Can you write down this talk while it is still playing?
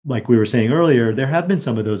like we were saying earlier, there have been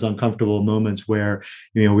some of those uncomfortable moments where,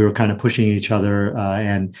 we were kind of pushing each other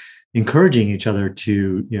and encouraging each other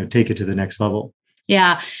to, take it to the next level.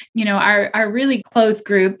 Yeah. Our really close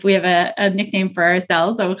group, we have a nickname for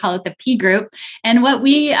ourselves, so we'll call it the P group. And what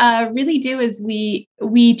we really do is we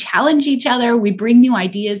challenge each other. We bring new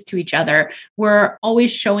ideas to each other. We're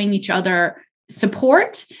always showing each other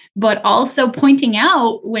support, but also pointing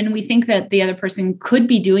out when we think that the other person could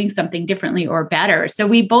be doing something differently or better. So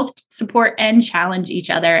we both support and challenge each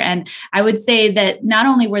other. And I would say that not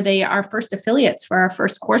only were they our first affiliates for our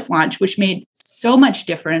first course launch, which made so much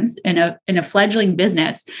difference in a fledgling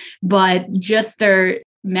business, but just their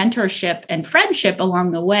mentorship and friendship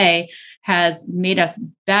along the way has made us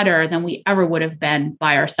better than we ever would have been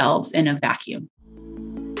by ourselves in a vacuum.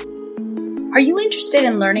 Are you interested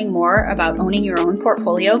in learning more about owning your own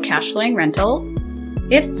portfolio cash flowing rentals?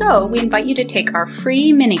 If so, we invite you to take our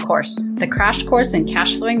free mini course, the Crash Course in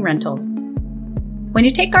Cash Flowing Rentals. When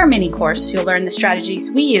you take our mini course, you'll learn the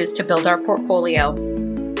strategies we use to build our portfolio.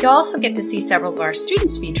 You'll also get to see several of our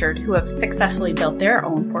students featured who have successfully built their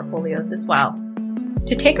own portfolios as well.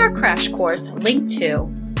 To take our crash course, link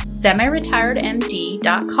to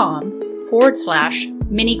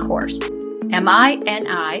semiretiredmd.com/mini course,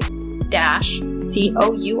 MINI-COURSE,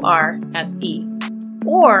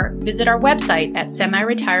 or visit our website at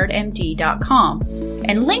semiretiredmd.com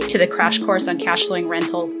and link to the crash course on cash flowing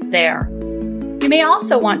rentals there. You may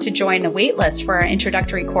also want to join a waitlist for our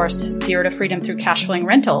introductory course, Zero to Freedom Through Cash Flowing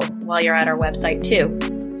Rentals, while you're at our website too.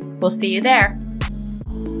 We'll see you there.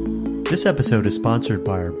 This episode is sponsored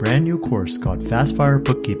by our brand new course called Fast Fire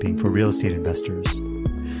Bookkeeping for Real Estate Investors.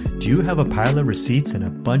 Do you have a pile of receipts and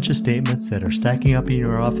a bunch of statements that are stacking up in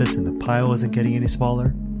your office and the pile isn't getting any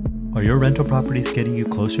smaller? Are your rental properties getting you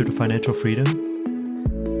closer to financial freedom?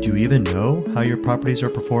 Do you even know how your properties are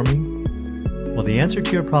performing? Well, the answer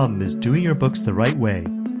to your problem is doing your books the right way,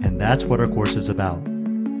 and that's what our course is about.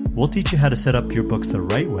 We'll teach you how to set up your books the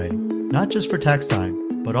right way, not just for tax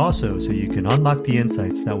time, but also so you can unlock the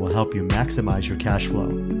insights that will help you maximize your cash flow.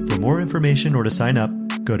 For more information or to sign up,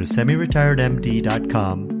 go to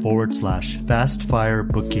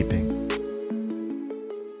semiretiredmd.com/fastfirebookkeeping.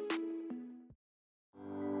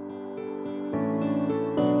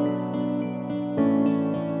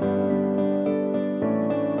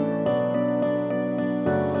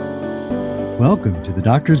 Welcome to the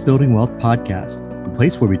Doctors Building Wealth podcast, the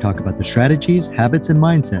place where we talk about the strategies, habits, and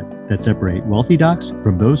mindset that separate wealthy docs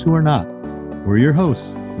from those who are not. We're your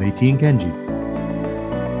hosts, Lei-T and Kenji.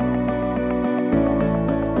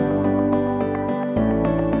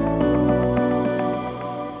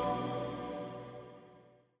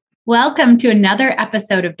 Welcome to another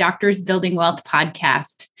episode of Doctors Building Wealth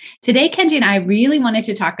podcast. Today, Kenji and I really wanted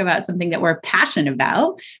to talk about something that we're passionate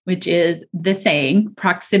about, which is the saying,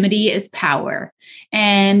 proximity is power.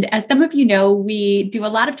 And as some of you know, we do a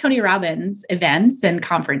lot of Tony Robbins events and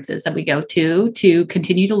conferences that we go to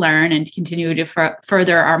continue to learn and to continue to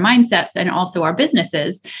further our mindsets and also our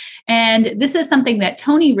businesses. And this is something that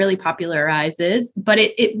Tony really popularizes, but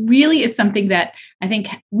it really is something that I think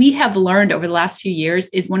we have learned over the last few years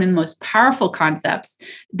is one of the most powerful concepts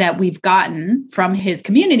that we've gotten from his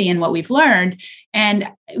community and what we've learned. And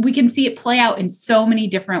we can see it play out in so many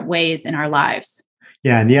different ways in our lives.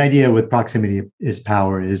 Yeah. And the idea with proximity is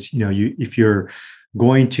power is, if you're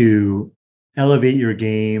going to elevate your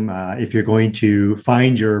game, if you're going to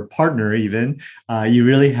find your partner even, you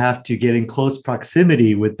really have to get in close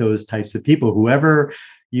proximity with those types of people, whoever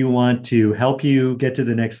you want to help you get to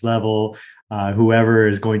the next level, whoever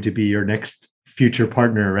is going to be your next future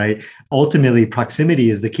partner, right? Ultimately, proximity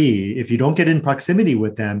is the key. If you don't get in proximity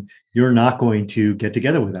with them, you're not going to get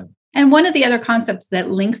together with them. And one of the other concepts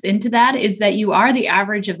that links into that is that you are the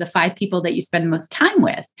average of the 5 people that you spend the most time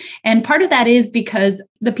with. And part of that is because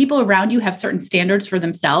the people around you have certain standards for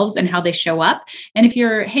themselves and how they show up. And if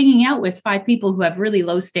you're hanging out with 5 people who have really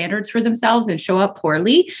low standards for themselves and show up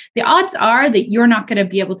poorly, the odds are that you're not going to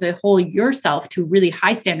be able to hold yourself to really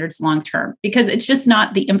high standards long-term because it's just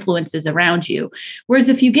not the influences around you. Whereas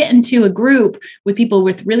if you get into a group with people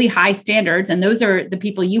with really high standards, and those are the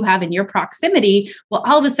people you have in your proximity, well,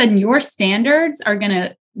 all of a sudden your standards are going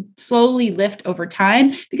to slowly lift over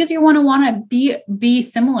time because you want to be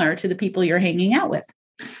similar to the people you're hanging out with.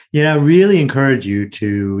 Yeah, I really encourage you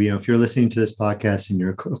to, if you're listening to this podcast in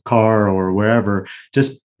your car or wherever,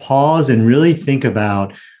 just pause and really think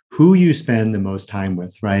about who you spend the most time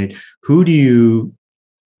with, right? Who do you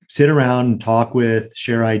sit around and talk with,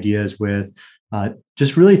 share ideas with?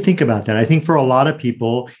 Just really think about that. I think for a lot of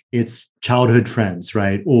people, it's childhood friends,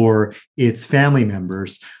 right? Or it's family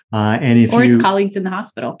members. And if or it's colleagues in the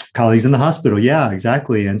hospital. Colleagues in the hospital. Yeah,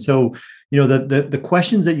 exactly. And so, the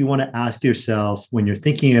questions that you want to ask yourself when you're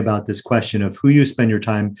thinking about this question of who you spend your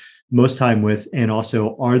most time with, and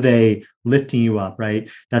also, are they lifting you up, right?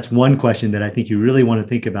 That's one question that I think you really want to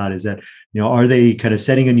think about, is that, are they kind of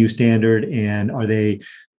setting a new standard, and are they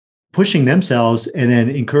pushing themselves and then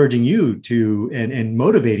encouraging you to and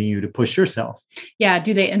motivating you to push yourself? Yeah.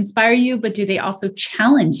 Do they inspire you, but do they also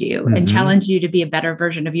challenge you and challenge you to be a better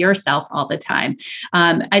version of yourself all the time?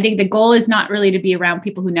 I think the goal is not really to be around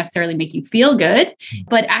people who necessarily make you feel good,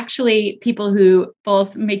 but actually people who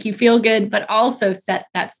both make you feel good, but also set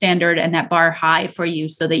that standard and that bar high for you,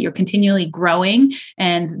 so that you're continually growing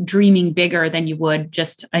and dreaming bigger than you would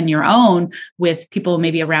just on your own, with people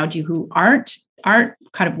maybe around you who aren't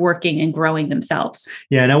kind of working and growing themselves.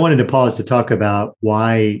 Yeah. And I wanted to pause to talk about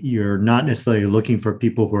why you're not necessarily looking for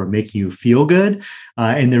people who are making you feel good.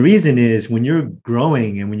 And the reason is, when you're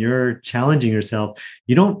growing and when you're challenging yourself,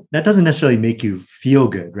 that doesn't necessarily make you feel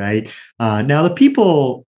good, right? Now, the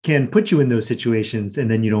people can put you in those situations and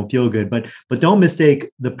then you don't feel good, but don't mistake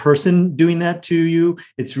the person doing that to you.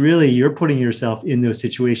 It's really, you're putting yourself in those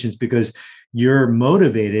situations because you're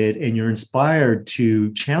motivated and you're inspired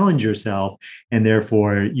to challenge yourself, and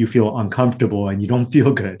therefore you feel uncomfortable and you don't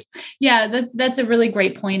feel good. Yeah, that's a really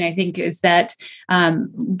great point, I think, is that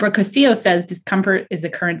Brooke Castillo says discomfort is the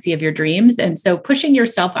currency of your dreams. And so pushing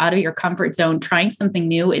yourself out of your comfort zone, trying something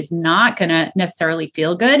new, is not going to necessarily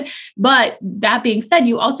feel good. But that being said,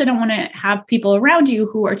 you also don't want to have people around you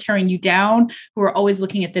who are tearing you down, who are always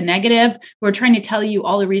looking at the negative, who are trying to tell you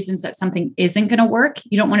all the reasons that something isn't going to work.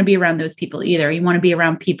 You don't want to be around those people either. You want to be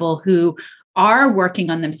around people who are working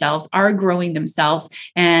on themselves, are growing themselves,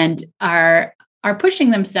 and are pushing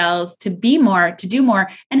themselves to be more, to do more,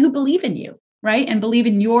 and who believe in you, right? And believe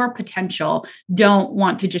in your potential, don't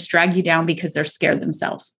want to just drag you down because they're scared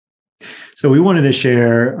themselves. So we wanted to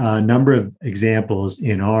share a number of examples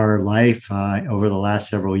in our life over the last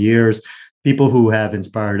several years, people who have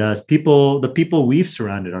inspired us, the people we've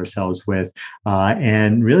surrounded ourselves with,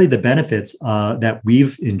 and really the benefits that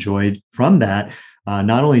we've enjoyed from that.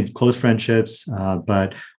 Not only close friendships,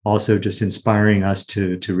 but also just inspiring us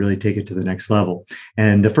to really take it to the next level.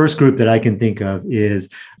 And the first group that I can think of is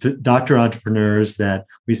doctor entrepreneurs that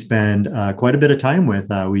we spend quite a bit of time with.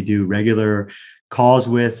 We do regular calls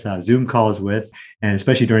with, Zoom calls with, and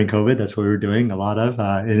especially during COVID, that's what we were doing a lot of.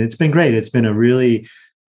 And it's been great. It's been a really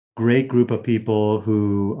great group of people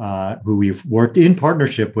who we've worked in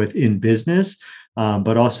partnership with in business.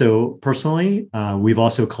 But also personally, we've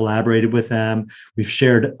also collaborated with them. We've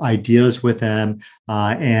shared ideas with them.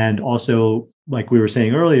 And also, like we were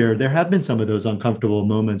saying earlier, there have been some of those uncomfortable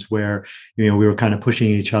moments where, we were kind of pushing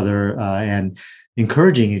each other and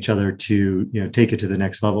encouraging each other to, take it to the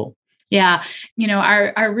next level. Yeah.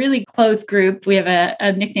 Our really close group, we have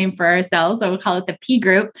a nickname for ourselves. I would call it the P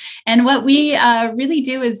group. And what we really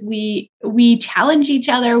do is we challenge each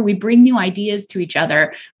other. We bring new ideas to each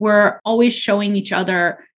other. We're always showing each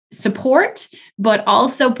other support, but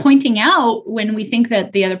also pointing out when we think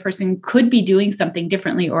that the other person could be doing something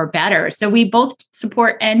differently or better. So we both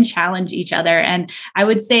support and challenge each other. And I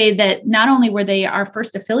would say that not only were they our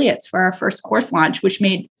first affiliates for our first course launch, which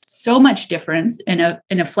made so much difference in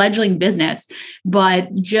a fledgling business,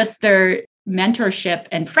 but just their mentorship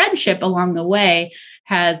and friendship along the way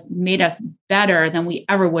has made us better than we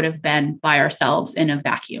ever would have been by ourselves in a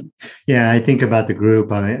vacuum. Yeah, I think about the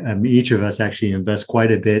group. Each of us actually invest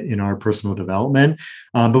quite a bit in our personal development,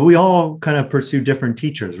 but we all kind of pursue different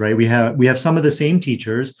teachers, right? We have some of the same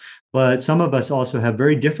teachers, but some of us also have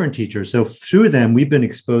very different teachers. So through them, we've been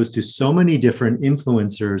exposed to so many different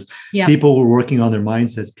influencers, people who are working on their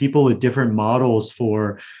mindsets, people with different models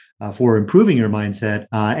for improving your mindset.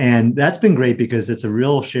 And that's been great because it's a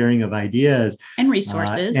real sharing of ideas. And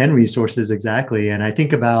resources. Exactly. And I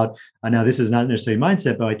think about, now this is not necessarily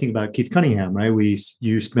mindset, but I think about Keith Cunningham, right? We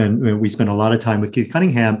spend a lot of time with Keith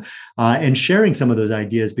Cunningham and sharing some of those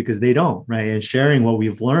ideas because they don't, right? And sharing what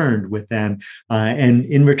we've learned with them. And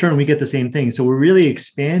in return, we get the same thing. So we're really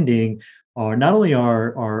expanding not only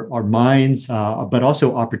our minds, but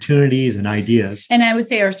also opportunities and ideas. And I would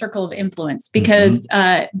say our circle of influence, because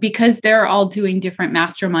they're all doing different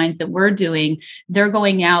masterminds that we're doing. They're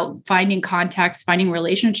going out, finding contacts, finding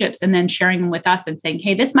relationships, and then sharing them with us and saying,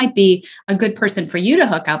 hey, this might be a good person for you to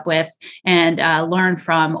hook up with and learn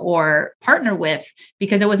from or partner with,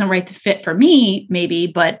 because it wasn't right fit for me, maybe,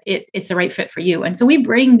 but it's the right fit for you. And so we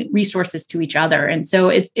bring resources to each other. And so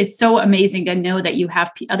it's so amazing to know that you have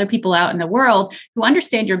other people out in the world who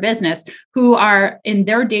understand your business, who are in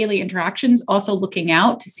their daily interactions also looking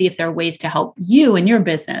out to see if there are ways to help you in your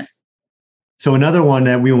business. So another one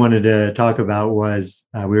that we wanted to talk about was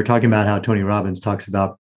we were talking about how Tony Robbins talks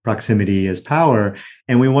about proximity as power,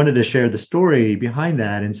 and we wanted to share the story behind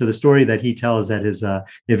that. And so the story that he tells at his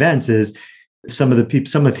events is some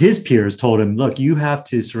of his peers told him, look, you have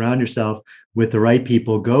to surround yourself with the right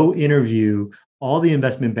people, go interview all the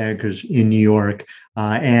investment bankers in New York.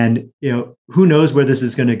 And who knows where this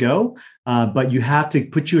is going to go, but you have to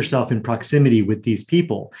put yourself in proximity with these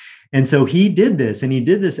people. And so he did this, and he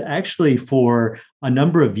did this actually for a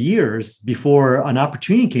number of years before an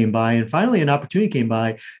opportunity came by. And finally, an opportunity came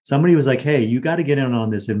by. Somebody was like, hey, you got to get in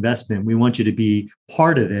on this investment. We want you to be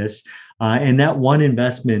part of this. And that one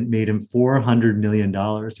investment made him $400 million.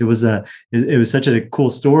 It was such a cool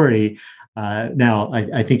story. Now,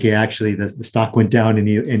 I think the stock went down and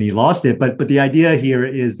he lost it. But the idea here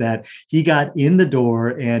is that he got in the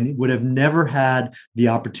door and would have never had the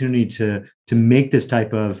opportunity to make this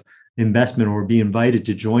type of investment or be invited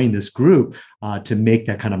to join this group to make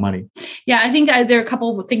that kind of money. Yeah, I think there are a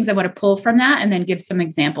couple of things I want to pull from that and then give some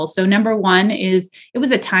examples. So number one is it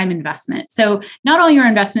was a time investment. So not all your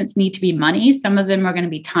investments need to be money. Some of them are going to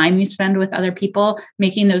be time you spend with other people,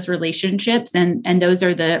 making those relationships. And those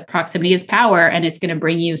are the proximity is power, and it's going to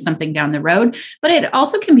bring you something down the road. But it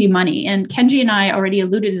also can be money. And Kenji and I already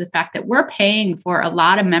alluded to the fact that we're paying for a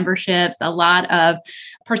lot of memberships, a lot of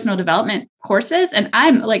personal development courses. And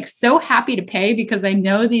I'm like so happy to pay because I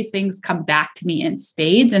know these things come back to me in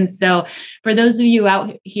spades. And so for those of you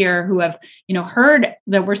out here who have, heard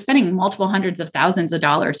that we're spending multiple hundreds of thousands of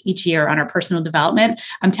dollars each year on our personal development,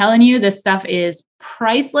 I'm telling you, this stuff is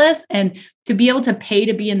priceless. And to be able to pay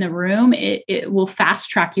to be in the room, it will fast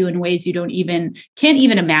track you in ways you can't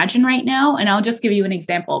even imagine right now. And I'll just give you an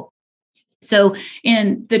example. So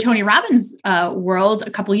in the Tony Robbins world,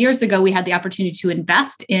 a couple of years ago, we had the opportunity to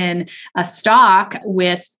invest in a stock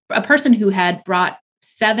with a person who had brought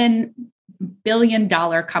 $7 billion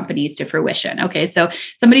companies to fruition. Okay. So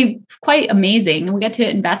somebody quite amazing. And we got to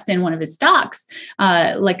invest in one of his stocks,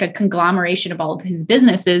 like a conglomeration of all of his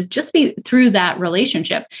businesses, just through that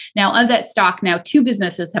relationship. Now, of that stock, now 2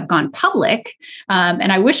 businesses have gone public.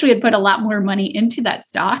 And I wish we had put a lot more money into that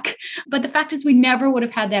stock. But the fact is, we never would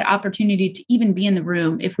have had that opportunity to even be in the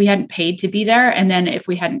room if we hadn't paid to be there. And then if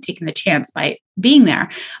we hadn't taken the chance by being there.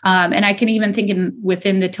 And I can even think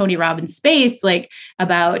within the Tony Robbins space,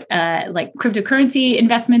 about cryptocurrency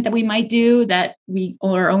investment that we might do that we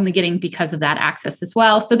are only getting because of that access as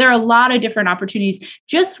well. So there are a lot of different opportunities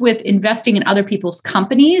just with investing in other people's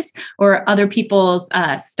companies or other people's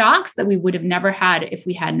stocks that we would have never had if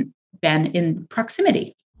we hadn't been in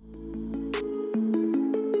proximity.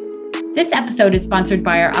 This episode is sponsored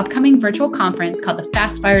by our upcoming virtual conference called the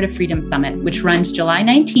Fast Fire to Freedom Summit, which runs July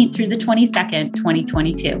 19th through the 22nd,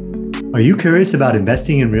 2022. Are you curious about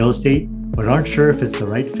investing in real estate, but aren't sure if it's the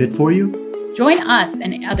right fit for you? Join us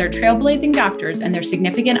and other trailblazing doctors and their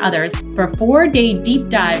significant others for a 4-day deep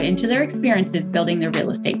dive into their experiences building their real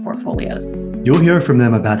estate portfolios. You'll hear from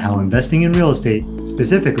them about how investing in real estate,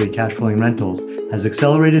 specifically cash flowing rentals, has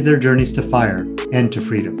accelerated their journeys to FIRE and to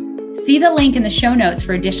freedom. See the link in the show notes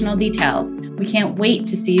for additional details. We can't wait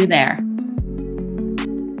to see you there.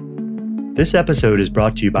 This episode is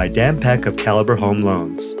brought to you by Dan Peck of Caliber Home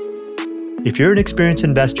Loans. If you're an experienced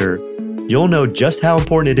investor, you'll know just how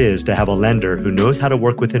important it is to have a lender who knows how to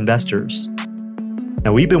work with investors.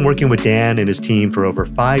 Now, we've been working with Dan and his team for over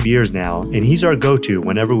 5 years now, and he's our go-to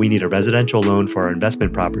whenever we need a residential loan for our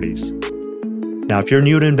investment properties. Now, if you're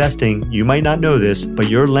new to investing, you might not know this, but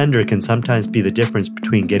your lender can sometimes be the difference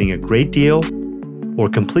between getting a great deal or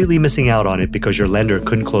completely missing out on it because your lender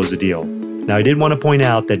couldn't close the deal. Now, I did want to point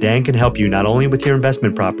out that Dan can help you not only with your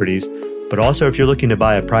investment properties, but also if you're looking to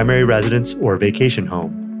buy a primary residence or a vacation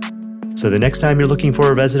home. So the next time you're looking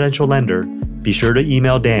for a residential lender, be sure to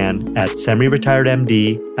email Dan at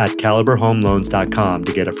semi-retiredmd@caliberhomeloans.com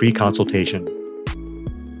to get a free consultation.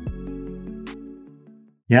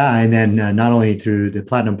 Yeah, and then not only through the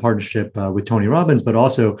Platinum Partnership with Tony Robbins, but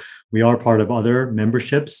also we are part of other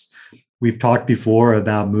memberships. We've talked before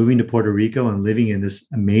about moving to Puerto Rico and living in this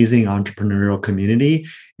amazing entrepreneurial community.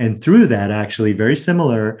 And through that, actually, very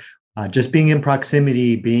similar, just being in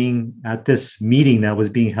proximity, being at this meeting that was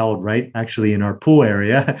being held right actually in our pool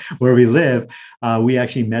area where we live, we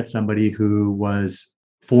actually met somebody who was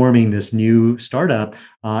forming this new startup,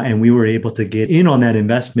 and we were able to get in on that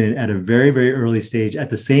investment at a very, very early stage at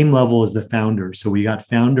the same level as the founders. So we got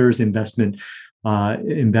founders investment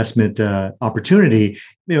opportunity.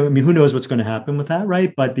 Who knows what's going to happen with that,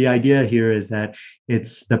 right? But the idea here is that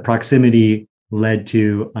it's the proximity led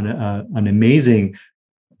to an amazing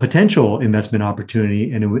potential investment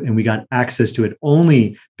opportunity, and we got access to it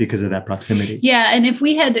only because of that proximity. Yeah, and if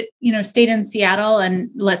we had, stayed in Seattle, and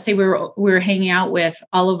let's say we were hanging out with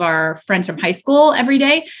all of our friends from high school every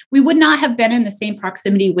day, we would not have been in the same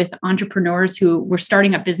proximity with entrepreneurs who were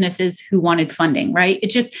starting up businesses who wanted funding, right?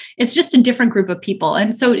 It's just a different group of people,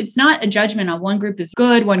 and so it's not a judgment on one group is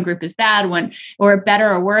good, one group is bad, one or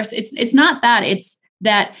better or worse. It's not that. It's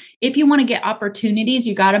that if you want to get opportunities,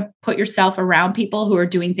 you got to put yourself around people who are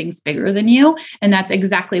doing things bigger than you. And that's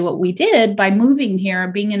exactly what we did by moving here,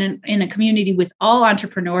 being in a community with all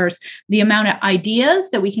entrepreneurs. The amount of ideas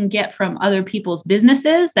that we can get from other people's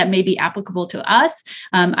businesses that may be applicable to us.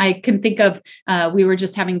 I can think of, we were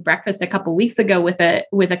just having breakfast a couple of weeks ago with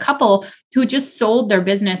a couple who just sold their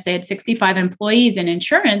business. They had 65 employees in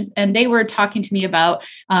insurance, and they were talking to me about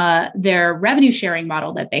their revenue sharing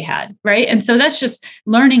model that they had, right? And so that's just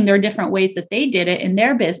learning their different ways that they did it in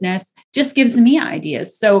their business just gives me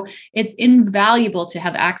ideas. So it's invaluable to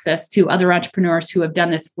have access to other entrepreneurs who have done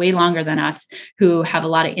this way longer than us, who have a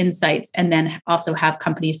lot of insights, and then also have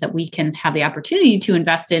companies that we can have the opportunity to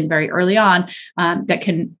invest in very early on that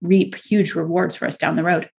can reap huge rewards for us down the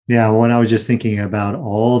road. Yeah, when I was just thinking about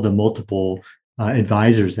all the multiple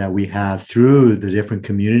advisors that we have through the different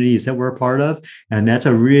communities that we're a part of. And that's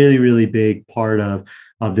a really, really big part of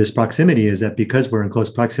this proximity, is that because we're in close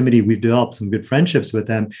proximity, we've developed some good friendships with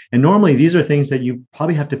them. And normally these are things that you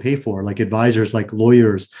probably have to pay for, like advisors, like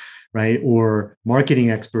lawyers, right? Or marketing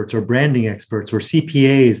experts or branding experts or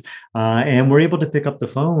CPAs. And we're able to pick up the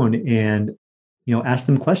phone and, ask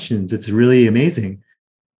them questions. It's really amazing.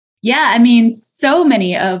 Yeah, I mean, so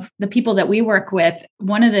many of the people that we work with,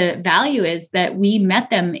 one of the value is that we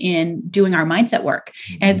met them in doing our mindset work.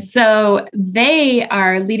 And so they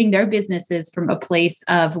are leading their businesses from a place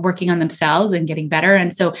of working on themselves and getting better.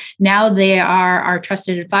 And so now they are our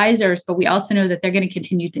trusted advisors, but we also know that they're going to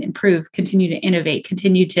continue to improve, continue to innovate,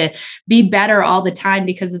 continue to be better all the time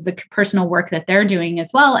because of the personal work that they're doing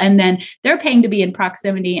as well. And then they're paying to be in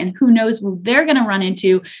proximity, and who knows what they're going to run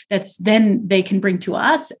into that's then they can bring to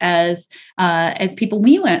us as people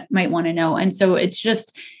we might want to know. And so it's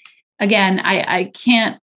just, again, I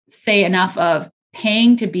can't say enough of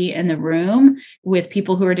paying to be in the room with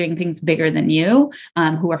people who are doing things bigger than you,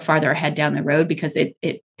 who are farther ahead down the road, because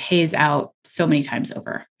it pays out so many times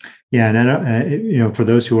over. Yeah. And for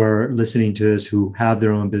those who are listening to this, who have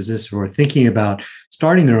their own business or are thinking about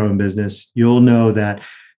starting their own business, you'll know that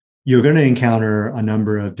you're going to encounter a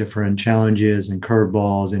number of different challenges and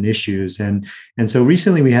curveballs and issues. And so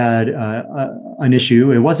recently we had an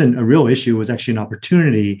issue. It wasn't a real issue. It was actually an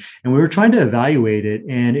opportunity. And we were trying to evaluate it.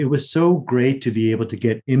 And it was so great to be able to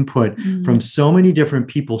get input from so many different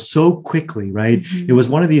people so quickly, right? It was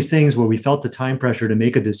one of these things where we felt the time pressure to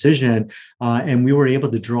make a decision. And we were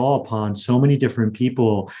able to draw upon so many different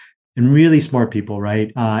people and really smart people,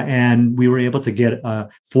 right? And we were able to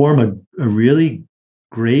form a really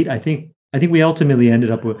great. I think we ultimately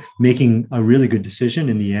ended up with making a really good decision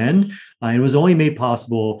in the end. It was only made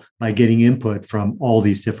possible by getting input from all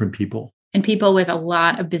these different people. And people with a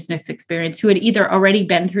lot of business experience who had either already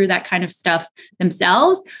been through that kind of stuff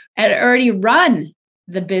themselves, had already run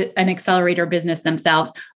an accelerator business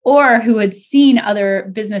themselves, or who had seen other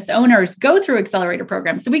business owners go through accelerator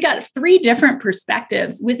programs. So we got 3 different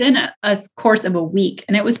perspectives within a course of a week.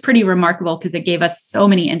 And it was pretty remarkable because it gave us so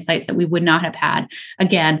many insights that we would not have had,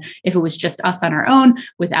 again, if it was just us on our own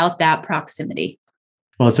without that proximity.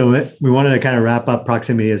 Well, so we wanted to kind of wrap up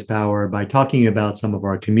Proximity is Power by talking about some of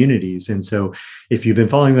our communities. And so if you've been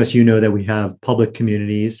following us, you know that we have public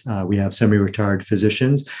communities, we have semi-retired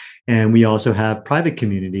physicians, and we also have private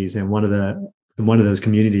communities. And one of those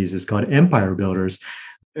communities is called Empire Builders.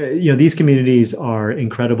 These communities are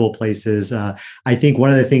incredible places. I think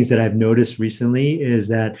one of the things that I've noticed recently is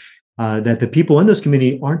that the people in those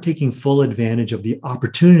communities aren't taking full advantage of the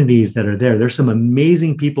opportunities that are there. There's some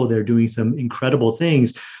amazing people that are doing some incredible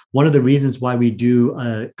things. One of the reasons why we do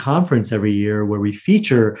a conference every year where we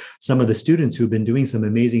feature some of the students who've been doing some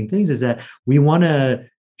amazing things is that we want to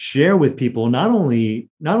share with people, not only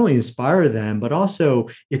inspire them, but also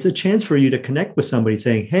it's a chance for you to connect with somebody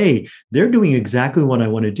saying, hey, they're doing exactly what I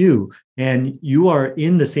want to do. And you are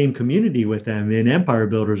in the same community with them in Empire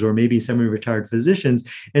Builders or maybe semi-retired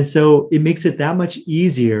physicians. And so it makes it that much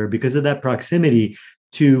easier because of that proximity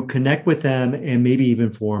to connect with them and maybe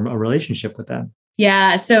even form a relationship with them.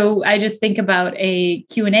 Yeah. So I just think about a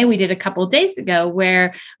Q&A we did a couple of days ago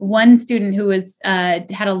where one student who was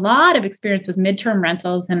had a lot of experience with midterm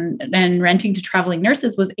rentals and renting to traveling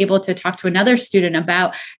nurses was able to talk to another student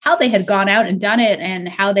about how they had gone out and done it and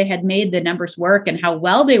how they had made the numbers work and how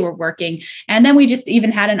well they were working. And then we just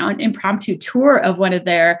even had an impromptu tour of one of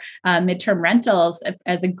their midterm rentals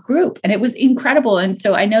as a group. And it was incredible. And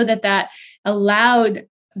so I know that allowed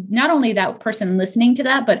not only that person listening to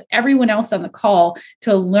that, but everyone else on the call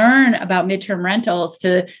to learn about midterm rentals,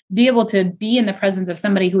 to be able to be in the presence of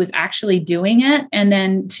somebody who is actually doing it, and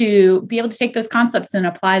then to be able to take those concepts and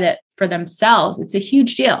apply that for themselves. It's a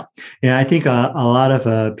huge deal. Yeah, I think a lot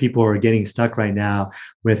of people are getting stuck right now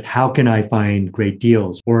with how can I find great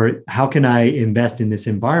deals, or how can I invest in this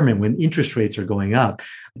environment when interest rates are going up?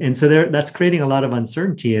 And so that's creating a lot of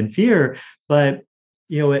uncertainty and fear. But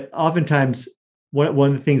oftentimes, one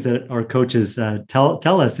of the things that our coaches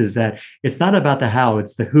tell us is that it's not about the how,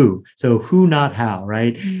 it's the who. So who, not how,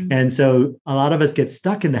 right? Mm-hmm. And so a lot of us get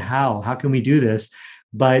stuck in the how. How can we do this?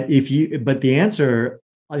 But the answer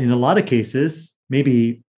in a lot of cases,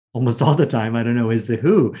 maybe almost all the time, I don't know, is the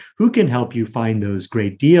who. Who can help you find those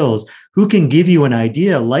great deals? Who can give you an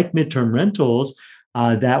idea like midterm rentals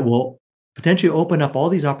that will potentially open up all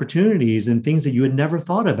these opportunities and things that you had never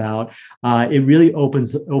thought about. It really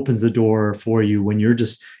opens the door for you when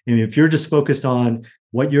if you're just focused on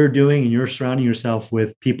what you're doing and you're surrounding yourself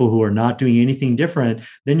with people who are not doing anything different,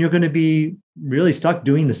 then you're going to be really stuck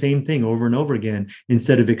doing the same thing over and over again,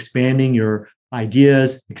 instead of expanding your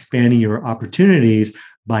ideas, expanding your opportunities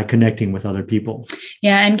by connecting with other people.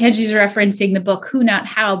 Yeah. And Kenji's referencing the book, Who Not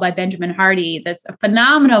How by Benjamin Hardy. That's a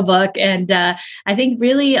phenomenal book. And I think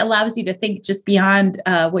really allows you to think just beyond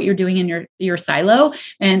what you're doing in your silo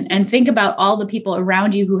and think about all the people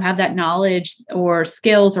around you who have that knowledge or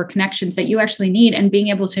skills or connections that you actually need, and being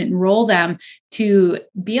able to enroll them to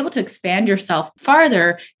be able to expand yourself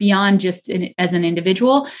farther beyond just as an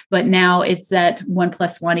individual. But now it's that 1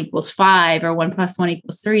 + 1 = 5 or 1 + 1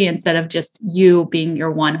 = 3, instead of just you being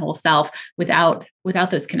your one whole self without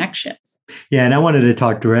those connections. Yeah. And I wanted to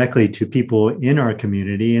talk directly to people in our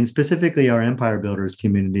community, and specifically our Empire Builders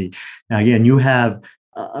community. Now, again, you have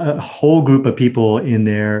a whole group of people in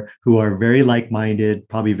there who are very like-minded,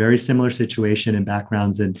 probably very similar situation and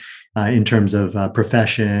backgrounds in terms of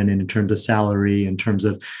profession, and in terms of salary, in terms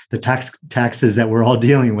of the taxes that we're all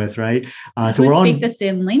dealing with, right? So we all speak the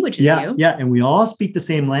same language as you. Yeah, and we all speak the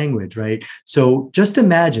same language, right? So just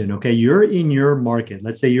imagine, okay, you're in your market.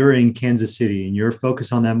 Let's say you're in Kansas City and you're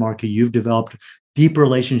focused on that market. You've developed deep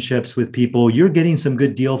relationships with people. You're getting some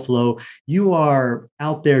good deal flow. You are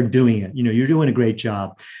out there doing it. You're doing a great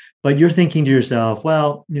job. But you're thinking to yourself,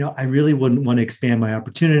 well, I really wouldn't want to expand my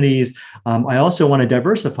opportunities. I also want to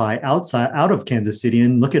diversify out of Kansas City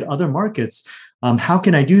and look at other markets. How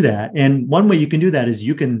can I do that? And one way you can do that is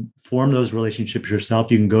you can form those relationships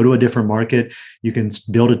yourself. You can go to a different market. You can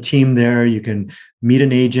build a team there. You can meet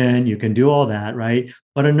an agent. You can do all that, right?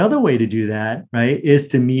 But another way to do that, right, is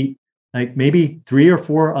to meet like maybe 3 or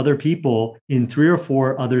 4 other people in 3 or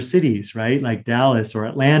 4 other cities, right? Like Dallas or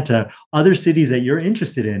Atlanta, other cities that you're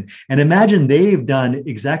interested in. And imagine they've done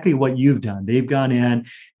exactly what you've done. They've gone in,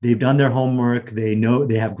 they've done their homework. They know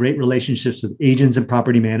they have great relationships with agents and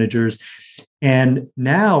property managers. And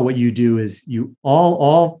now what you do is you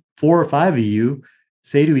all 4 or 5 of you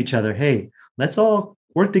say to each other, hey, let's all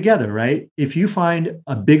work together, right? If you find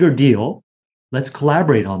a bigger deal, let's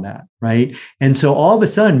collaborate on that, right? And so all of a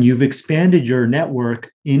sudden, you've expanded your network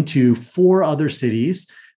into 4 other cities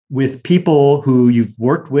with people who you've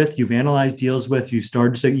worked with, you've analyzed deals with, you've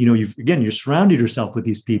started to, you're surrounded yourself with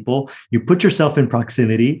these people, you put yourself in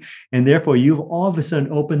proximity, and therefore you've all of a sudden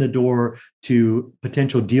opened the door to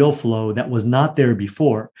potential deal flow that was not there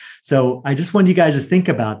before. So I just want you guys to think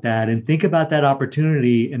about that and think about that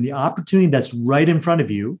opportunity and the opportunity that's right in front of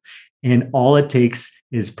you. And all it takes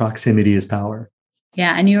is proximity is power.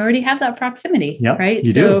 Yeah. And you already have that proximity, yep, right?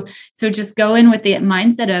 You do. So just go in with the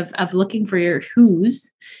mindset of looking for your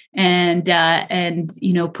who's and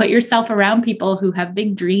put yourself around people who have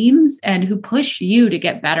big dreams and who push you to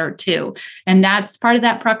get better too. And that's part of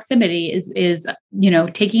that proximity is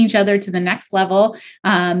taking each other to the next level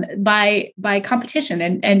by competition.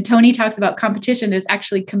 And Tony talks about competition is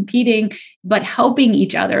actually competing, but helping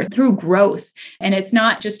each other through growth. And it's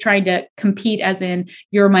not just trying to compete as in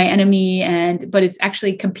you're my enemy, but it's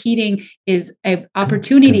actually competing is an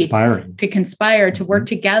opportunity to conspire, to work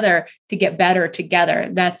together, to get better together.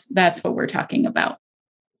 That's what we're talking about.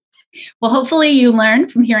 Well, hopefully you learn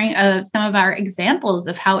from hearing some of our examples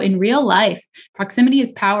of how in real life, proximity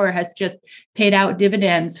is power has just paid out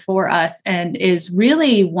dividends for us and is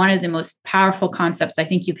really one of the most powerful concepts I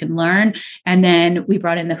think you can learn. And then we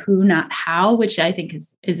brought in the who, not how, which I think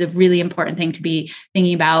is a really important thing to be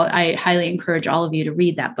thinking about. I highly encourage all of you to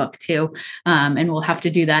read that book too. And we'll have to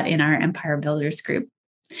do that in our Empire Builders group.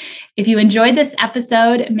 If you enjoyed this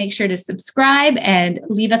episode, make sure to subscribe and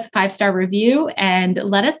leave us a 5-star review and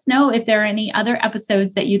let us know if there are any other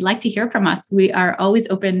episodes that you'd like to hear from us. We are always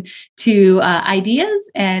open to ideas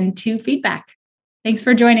and to feedback. Thanks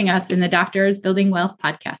for joining us in the Doctors Building Wealth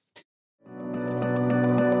podcast.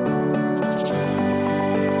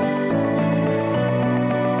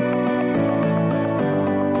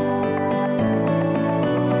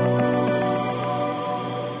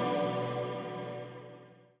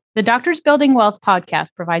 The Doctors Building Wealth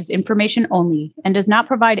podcast provides information only and does not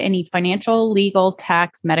provide any financial, legal,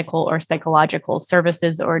 tax, medical, or psychological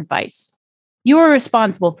services or advice. You are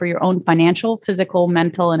responsible for your own financial, physical,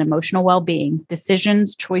 mental, and emotional well-being,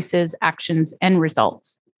 decisions, choices, actions, and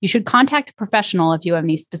results. You should contact a professional if you have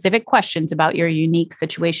any specific questions about your unique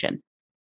situation.